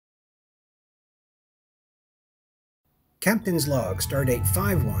Captain's Log, Stardate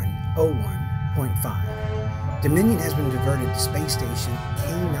 5101.5. Dominion has been diverted to Space Station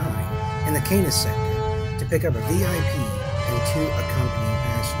K9 in the Canis sector to pick up a VIP and 2 accompanying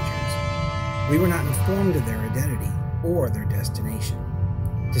passengers. We were not informed of their identity or their destination.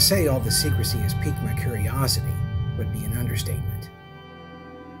 To say all the secrecy has piqued my curiosity would be an understatement.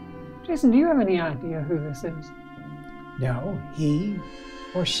 Jason, do you have any idea who this is? No, he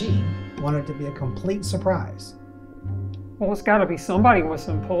or she wanted it to be a complete surprise. Well, it's got to be somebody with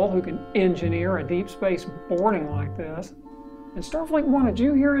some pull who can engineer a deep space boarding like this. And Starfleet wanted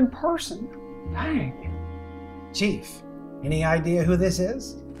you here in person. Dang. Chief, any idea who this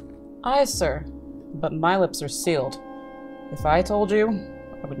is? Aye, sir, but my lips are sealed. If I told you,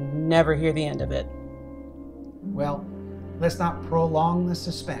 I would never hear the end of it. Well, let's not prolong the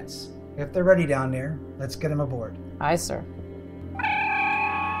suspense. If they're ready down there, let's get them aboard. Aye, sir.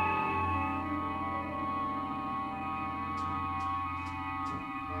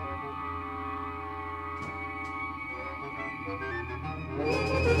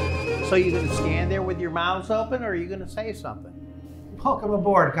 So you going to stand there with your mouths open, or are you going to say something? Welcome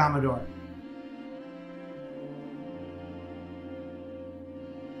aboard, Commodore.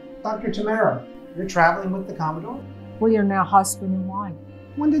 Dr. Tamara, you're traveling with the Commodore? We are now husband and wife.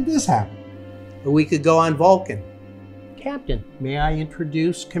 When did this happen? A week ago on Vulcan. Captain, may I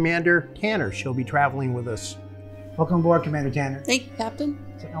introduce Commander Tanner? She'll be traveling with us. Welcome aboard, Commander Tanner. Thank you, Captain.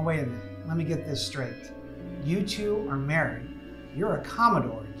 So, now wait a minute. Let me get this straight. You two are married. You're a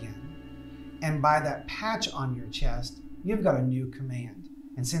Commodore again. And by that patch on your chest, you've got a new command.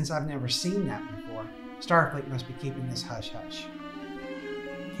 And since I've never seen that before, Starfleet must be keeping this hush-hush.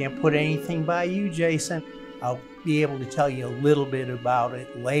 Can't put anything by you, Jason. I'll be able to tell you a little bit about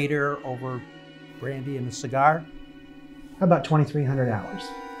it later over brandy and a cigar. How about 2,300 hours?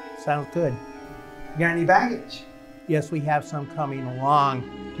 Sounds good. You got any baggage? Yes, we have some coming along.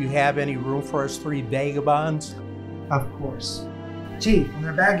 Do you have any room for us 3 vagabonds? Of course. Chief, when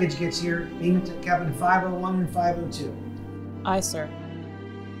their baggage gets here, beam it to cabin 501 and 502. Aye, sir.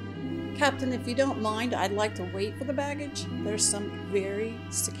 Captain, if you don't mind, I'd like to wait for the baggage. There's some very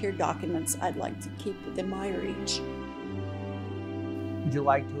secure documents I'd like to keep within my reach. Would you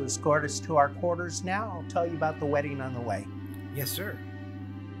like to escort us to our quarters now? I'll tell you about the wedding on the way. Yes, sir.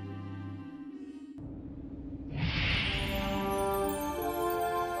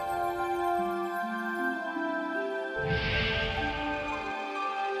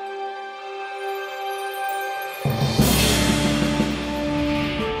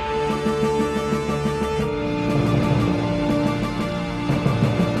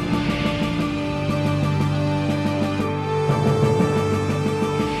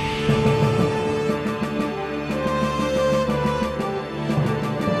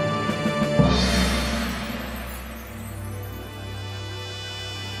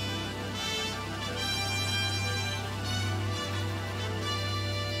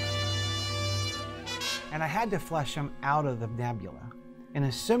 And I had to flush them out of the nebula. And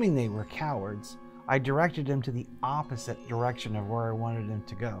assuming they were cowards, I directed them to the opposite direction of where I wanted them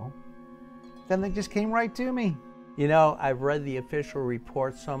to go. Then they just came right to me. You know, I've read the official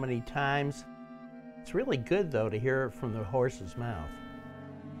report so many times. It's really good, though, to hear it from the horse's mouth.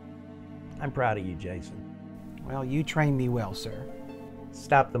 I'm proud of you, Jason. Well, you trained me well, sir.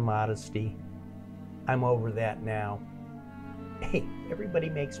 Stop the modesty. I'm over that now. Hey, everybody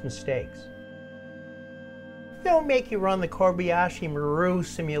makes mistakes. They don't make you run the Kobayashi Maru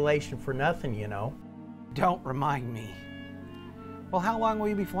simulation for nothing, you know. Don't remind me. Well, how long will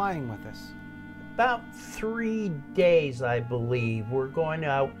you be flying with us? About 3 days, I believe. We're going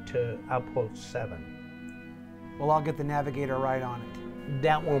out to Outpost 7. Well, I'll get the navigator right on it.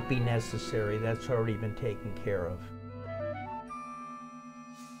 That won't be necessary. That's already been taken care of.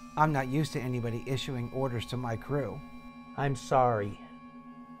 I'm not used to anybody issuing orders to my crew. I'm sorry.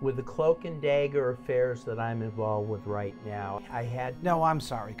 With the cloak and dagger affairs that I'm involved with right now, I had... No, I'm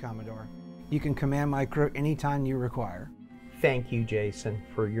sorry, Commodore. You can command my crew anytime you require. Thank you, Jason,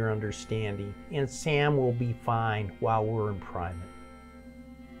 for your understanding. And Sam will be fine while we're in private.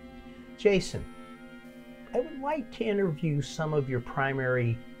 Jason, I would like to interview some of your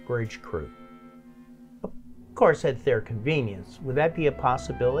primary bridge crew. Of course, at their convenience. Would that be a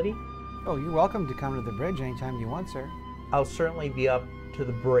possibility? Oh, you're welcome to come to the bridge anytime you want, sir. I'll certainly be up to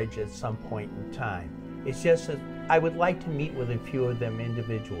the bridge at some point in time. It's just that I would like to meet with a few of them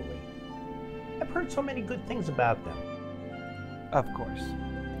individually. I've heard so many good things about them. Of course.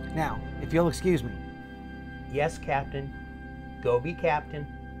 Now, if you'll excuse me. Yes, Captain. Go be Captain.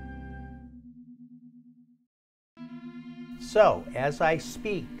 So, as I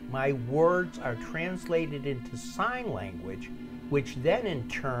speak, My words are translated into sign language, which then in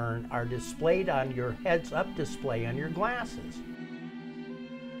turn are displayed on your heads-up display on your glasses.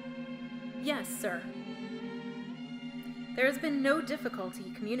 Yes, sir. There has been no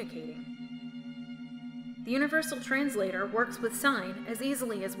difficulty communicating. The universal translator works with sign as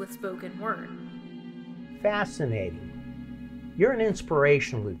easily as with spoken word. Fascinating. You're an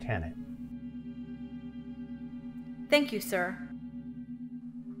inspiration, Lieutenant. Thank you, sir.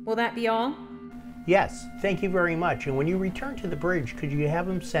 Will that be all? Yes, thank you very much. And when you return to the bridge, could you have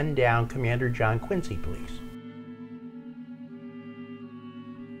him send down Commander John Quincy, please?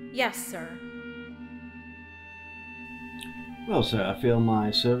 Yes, sir. Well, sir, I feel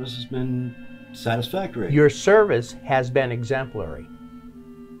my service has been satisfactory. Your service has been exemplary,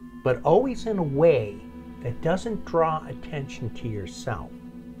 but always in a way that doesn't draw attention to yourself.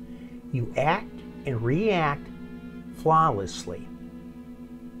 You act and react flawlessly,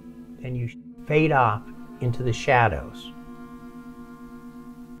 and you fade off into the shadows.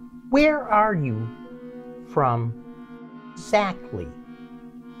 Where are you from exactly,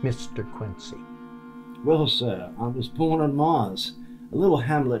 Mr. Quincy? Well, sir, I was born on Mars, a little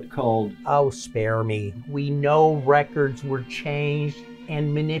hamlet called... Oh, spare me. We know records were changed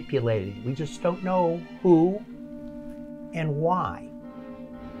and manipulated. We just don't know who and why.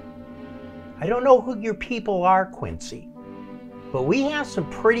 I don't know who your people are, Quincy, but we have some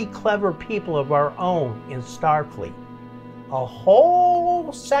pretty clever people of our own in Starfleet. A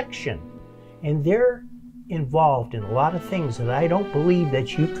whole section, and they're involved in a lot of things that I don't believe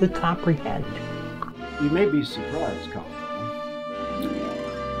that you could comprehend. You may be surprised, Commodore.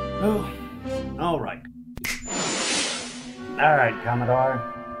 Oh, all right. All right, Commodore.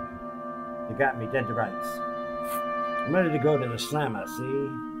 You got me dead to rights. I'm ready to go to the slammer, see?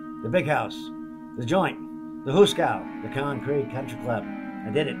 The big house, the joint, the hooskow, the concrete country club. I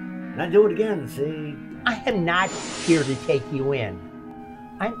did it, and I do it again, see? I am not here to take you in.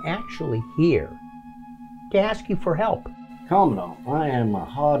 I'm actually here to ask you for help. Commodore, I am a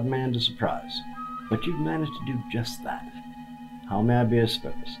hard man to surprise, but you've managed to do just that. How may I be of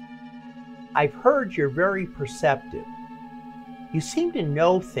service? I've heard you're very perceptive. You seem to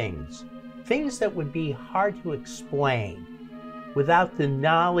know things that would be hard to explain without the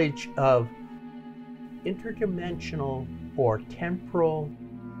knowledge of interdimensional or temporal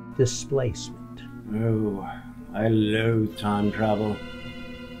displacement. Oh, I loathe time travel.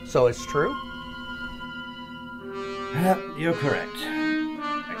 So it's true? You're correct.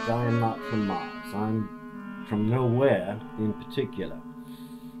 I am not from Mars. I'm from nowhere in particular.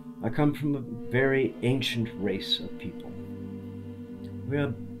 I come from a very ancient race of people. We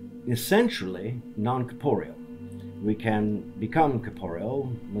are essentially non-corporeal. We can become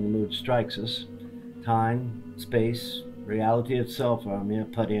corporeal when the mood strikes us. Time, space, reality itself are a mere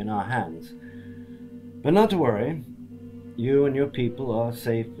putty in our hands. But not to worry. You and your people are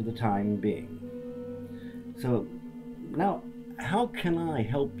safe for the time being. So, now, how can I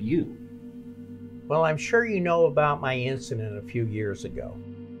help you? Well, I'm sure you know about my incident a few years ago.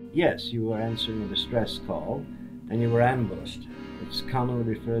 Yes, you were answering a distress call, and you were ambushed. It's commonly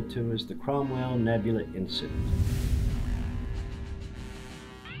referred to as the Cromwell Nebula Incident.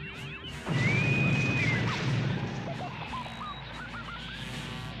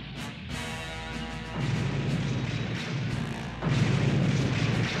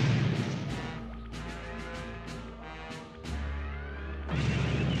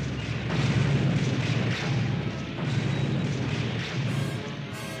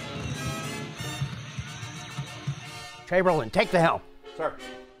 Chamberlain, take the helm. Sir.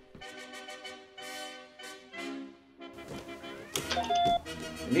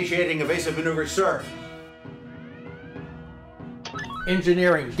 Initiating evasive maneuver, sir.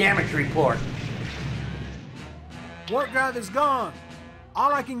 Engineering damage report. Warp drive is gone.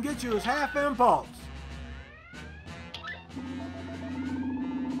 All I can get you is half impulse.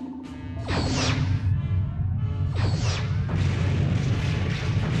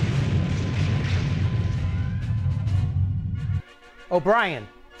 O'Brien,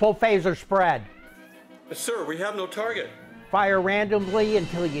 full phaser spread. Sir, we have no target. Fire randomly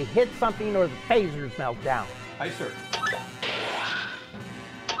until you hit something or the phasers melt down. Aye, sir.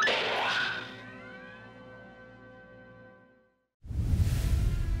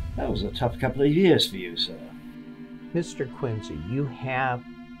 That was a tough couple of years for you, sir. Mr. Quincy, you have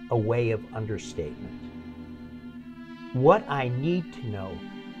a way of understatement. What I need to know,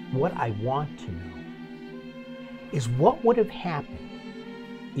 what I want to know, is what would have happened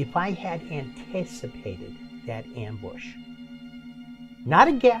if I had anticipated that ambush. Not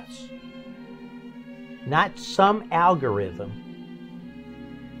a guess, not some algorithm,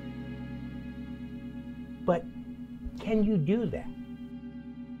 But can you do that?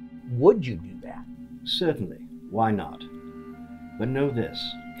 Would you do that? Certainly. Why not? But know this,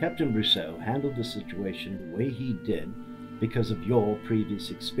 Captain Brousseau handled the situation the way he did because of your previous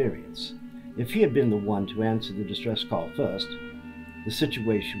experience. If he had been the one to answer the distress call first, the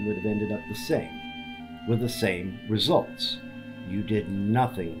situation would have ended up the same, with the same results. You did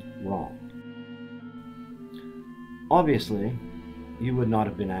nothing wrong. Obviously, you would not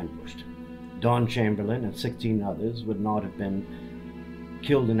have been ambushed. Don Chamberlain and 16 others would not have been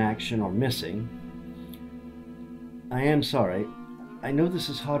killed in action or missing. I am sorry. I know this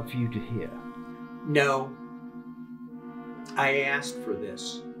is hard for you to hear. No. I asked for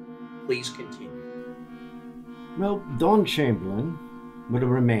this. Please continue. Well, Don Chamberlain would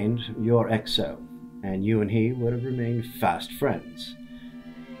have remained your XO, and you and he would have remained fast friends.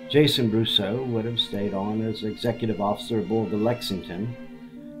 Jason Brousseau would have stayed on as executive officer aboard the Lexington,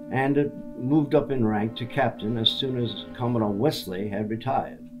 and had moved up in rank to captain as soon as Commodore Wesley had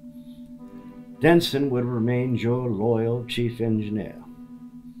retired. Denson would have remained your loyal chief engineer.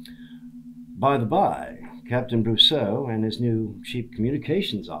 By the by, Captain Brousseau and his new chief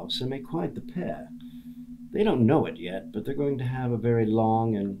communications officer make quite the pair. They don't know it yet, but they're going to have a very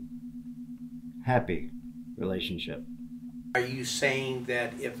long and happy relationship. Are you saying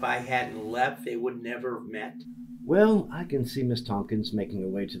that if I hadn't left, they would never have met? Well, I can see Miss Tompkins making her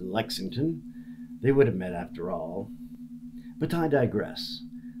way to the Lexington. They would have met after all. But I digress.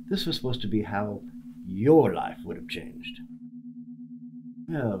 This was supposed to be how your life would have changed.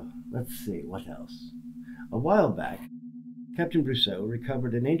 Well, let's see, what else? A while back, Captain Brousseau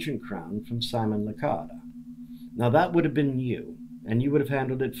recovered an ancient crown from Simon Lacarda. Now that would have been you, and you would have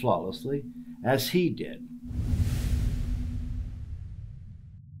handled it flawlessly, as he did.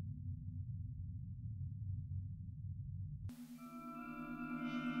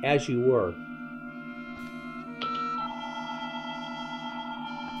 As you were.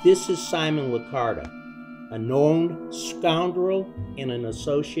 This is Simon Lacarda, a known scoundrel and an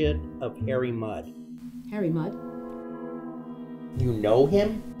associate of Harry Mudd. Harry Mudd? You know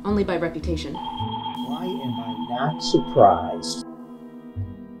him? Only by reputation. Why am I not surprised?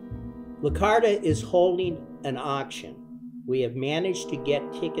 Lacarda is holding an auction. We have managed to get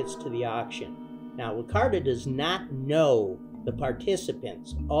tickets to the auction. Now, Lacarda does not know the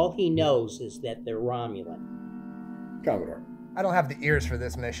participants. All he knows is that they're Romulan. Commodore, I don't have the ears for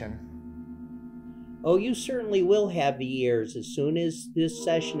this mission. Oh, you certainly will have the ears. As soon as this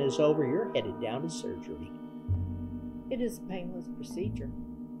session is over, you're headed down to surgery. It is a painless procedure.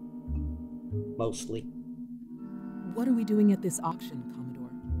 Mostly. What are we doing at this auction,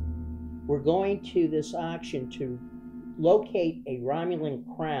 Commodore? We're going to this auction to locate a Romulan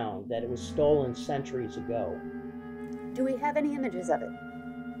crown that was stolen centuries ago. Do we have any images of it?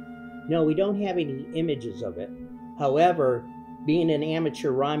 No, we don't have any images of it. However, being an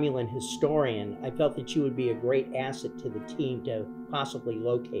amateur Romulan historian, I felt that you would be a great asset to the team to possibly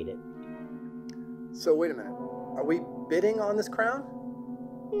locate it. So wait a minute. Are we bidding on this crown?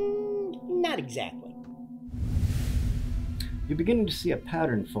 Not exactly. You're beginning to see a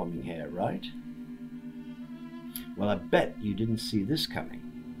pattern forming here, right? Well, I bet you didn't see this coming.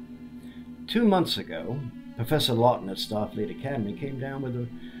 2 months ago, Professor Lawton at Starfleet Academy came down with a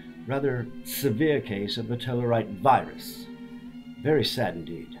rather severe case of the Tellarite virus. Very sad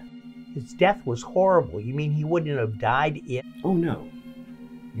indeed. His death was horrible. You mean he wouldn't have died if... Oh, no.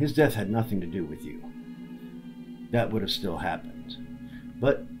 His death had nothing to do with you. That would have still happened.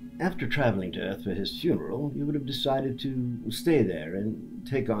 But after traveling to Earth for his funeral, you would have decided to stay there and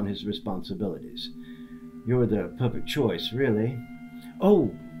take on his responsibilities. You're the perfect choice, really.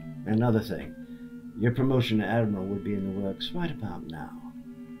 Oh, another thing. Your promotion to Admiral would be in the works right about now.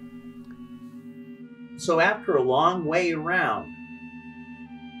 So after a long way around,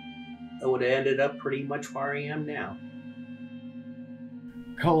 I would have ended up pretty much where I am now.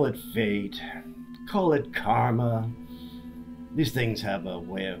 Call it fate. Call it karma. These things have a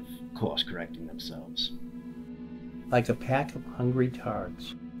way of course-correcting themselves. Like a pack of hungry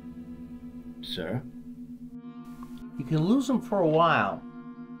tarts. Sir? You can lose them for a while,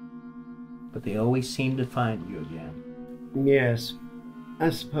 but they always seem to find you again. Yes, I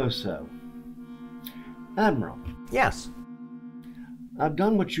suppose so. Admiral. Yes? I've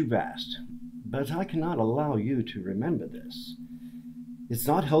done what you've asked, but I cannot allow you to remember this. It's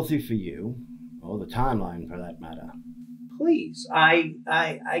not healthy for you, or the timeline for that matter. Please, I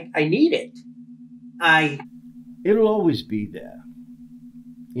need it. It'll always be there.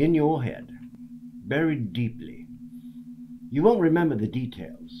 In your head. Buried deeply. You won't remember the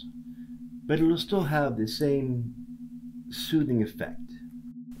details, but it'll still have the same soothing effect.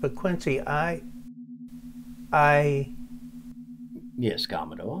 But Quincy, Yes,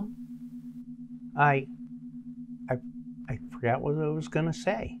 Commodore? I forgot what I was going to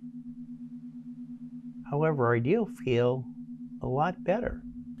say. However, I do feel a lot better.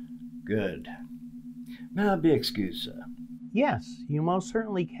 Good. May I be excused, sir? Yes, you most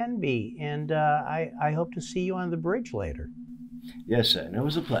certainly can be, and I hope to see you on the bridge later. Yes, sir, and it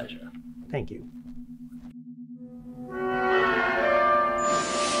was a pleasure. Thank you.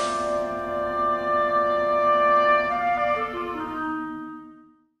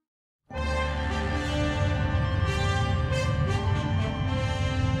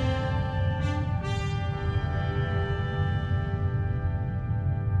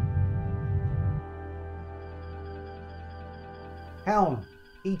 Helm,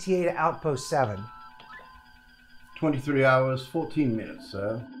 ETA to Outpost 7. 23 hours, 14 minutes,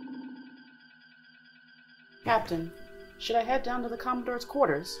 sir. Captain, should I head down to the Commodore's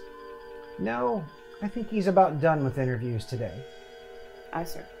quarters? No, I think he's about done with interviews today. Aye,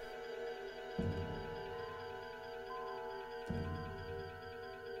 sir.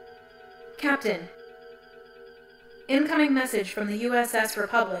 Captain, incoming message from the USS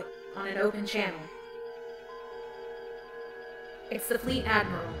Republic on an open channel. It's the Fleet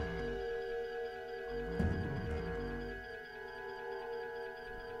Admiral.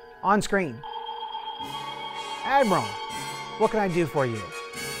 On screen. Admiral, what can I do for you?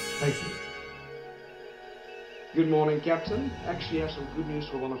 Thank you. Good morning, Captain. Actually, I have some good news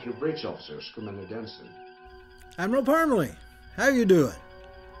for one of your bridge officers, Commander Denson. Admiral Parmalee, how you doing?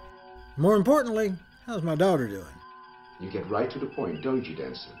 More importantly, how's my daughter doing? You get right to the point, don't you,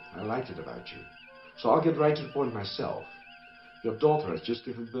 Denson? I liked it about you. So I'll get right to the point myself. Your daughter has just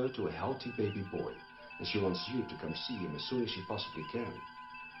given birth to a healthy baby boy, and she wants you to come see him as soon as she possibly can.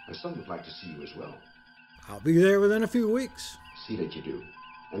 My son would like to see you as well. I'll be there within a few weeks. See that you do.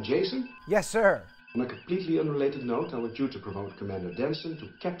 And Jason? Yes, sir. On a completely unrelated note, I want you to promote Commander Denson to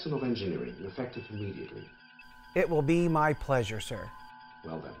Captain of Engineering, effective immediately. It will be my pleasure, sir.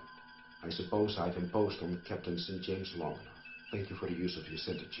 Well then, I suppose I've imposed on Captain St. James long enough. Thank you for the use of your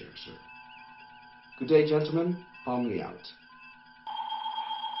center chair, sir. Good day, gentlemen. Parmalee out.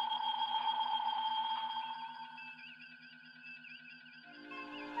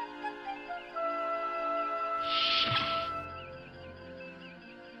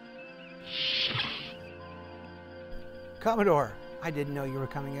 Commodore, I didn't know you were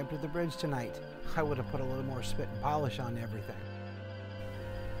coming up to the bridge tonight. I would have put a little more spit and polish on everything.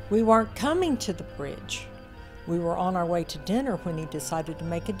 We weren't coming to the bridge. We were on our way to dinner when he decided to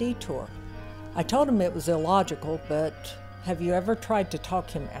make a detour. I told him it was illogical, but have you ever tried to talk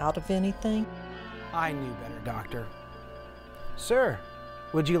him out of anything? I knew better, Doctor. Sir,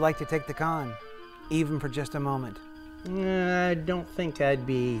 would you like to take the con, even for just a moment? I don't think I'd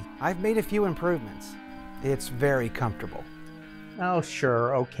be... I've made a few improvements. It's very comfortable. Oh,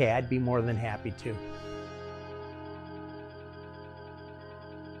 sure, okay, I'd be more than happy to.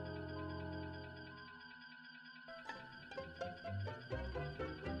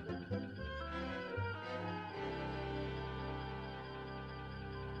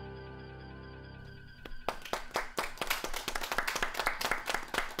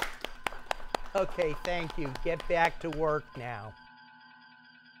 Okay, thank you. Get back to work now.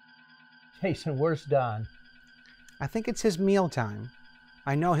 Jason, where's Don? I think it's his mealtime.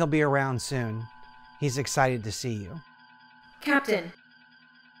 I know he'll be around soon. He's excited to see you. Captain.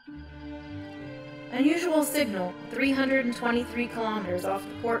 Unusual signal, 323 kilometers off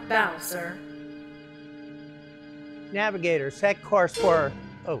the port bow, sir. Navigator, set course for...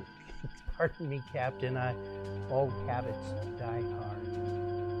 Oh, pardon me, Captain. Old habits die hard.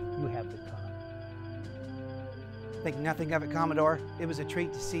 You have the con. Think nothing of it, Commodore. It was a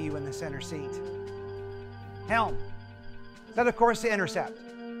treat to see you in the center seat. Helm, set a course to intercept.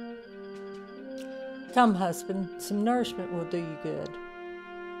 Come, husband. Some nourishment will do you good.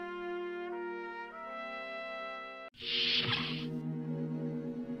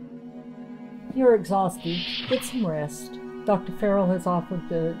 You're exhausted. Get some rest. Dr. Farrell has offered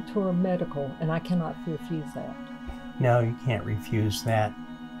the tour of medical, and I cannot refuse that. No, you can't refuse that.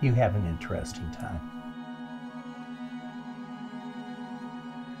 You have an interesting time.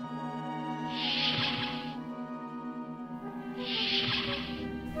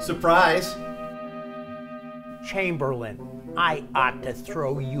 Surprise! Chamberlain, I ought to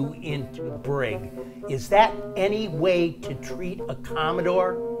throw you into the brig. Is that any way to treat a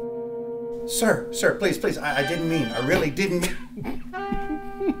Commodore? Sir, please, I didn't mean, I really didn't.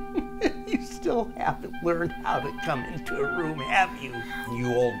 You still haven't learned how to come into a room, have you?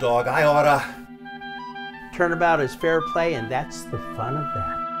 You old dog, I oughta. Turnabout is fair play, and that's the fun of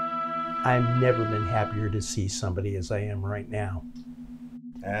that. I've never been happier to see somebody as I am right now.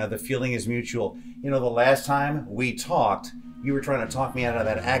 The feeling is mutual. You know, the last time we talked, you were trying to talk me out of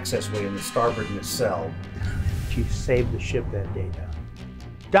that access way in the starboard nacelle. You saved the ship that day, Don.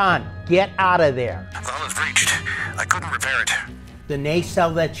 Don, get out of there. I thought it was breached. I couldn't repair it. The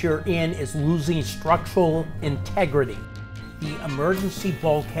nacelle that you're in is losing structural integrity. The emergency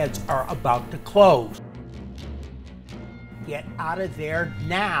bulkheads are about to close. Get out of there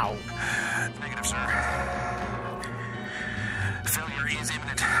now. Negative, sir. Failure is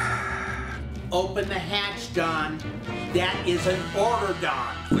imminent. Open the hatch, Don. That is an order,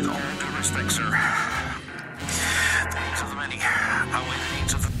 Don. With all due respect, sir. The needs of the many outweigh the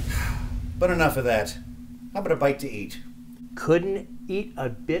needs of the... But enough of that. How about a bite to eat? Couldn't eat a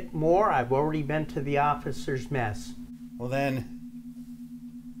bit more? I've already been to the officer's mess. Well then,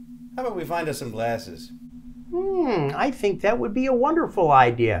 how about we find us some glasses? I think that would be a wonderful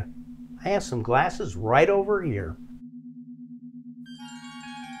idea. I have some glasses right over here.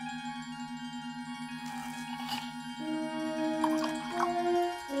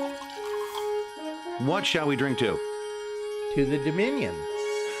 What shall we drink to? To the Dominion.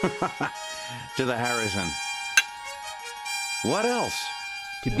 To the Harrison. What else?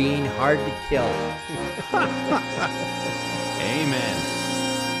 To being hard to kill. Amen.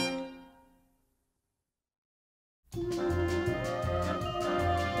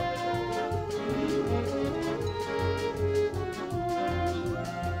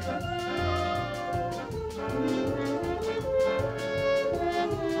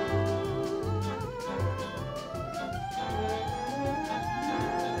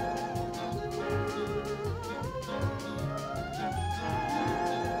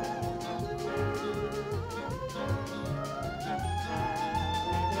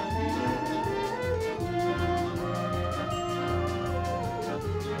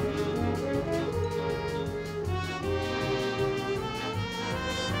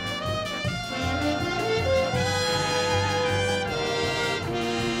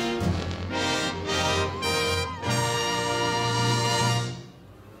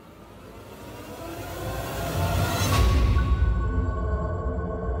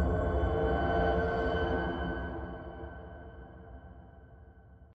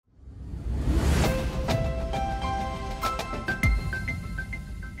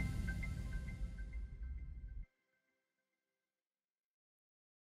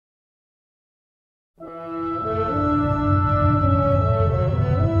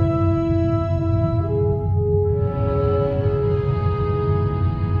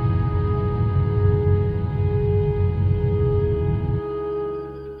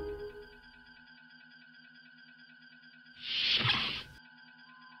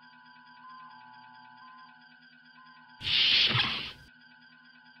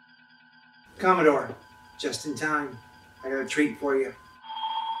 Commodore, just in time. I got a treat for you.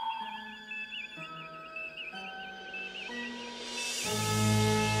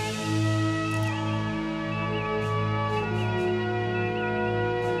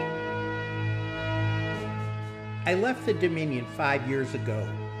 I left the Dominion 5 years ago,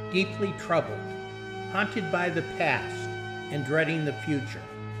 deeply troubled, haunted by the past, and dreading the future.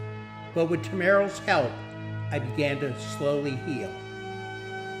 But with Tamaro's help, I began to slowly heal.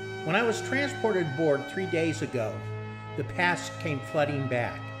 When I was transported aboard 3 days ago, the past came flooding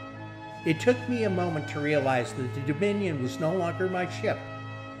back. It took me a moment to realize that the Dominion was no longer my ship.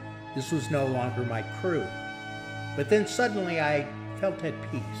 This was no longer my crew. But then suddenly I felt at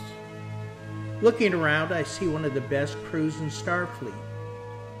peace. Looking around, I see one of the best crews in Starfleet.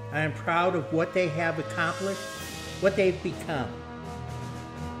 I am proud of what they have accomplished, what they've become.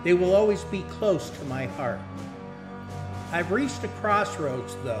 They will always be close to my heart. I've reached a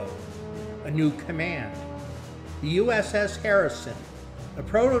crossroads, though, a new command. The USS Harrison, a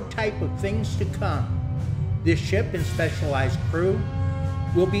prototype of things to come. This ship and specialized crew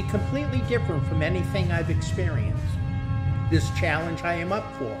will be completely different from anything I've experienced. This challenge I am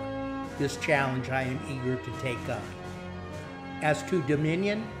up for. This challenge I am eager to take up. As to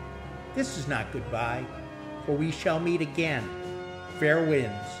Dominion, this is not goodbye, for we shall meet again. Fair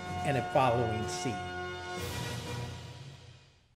winds and a following sea.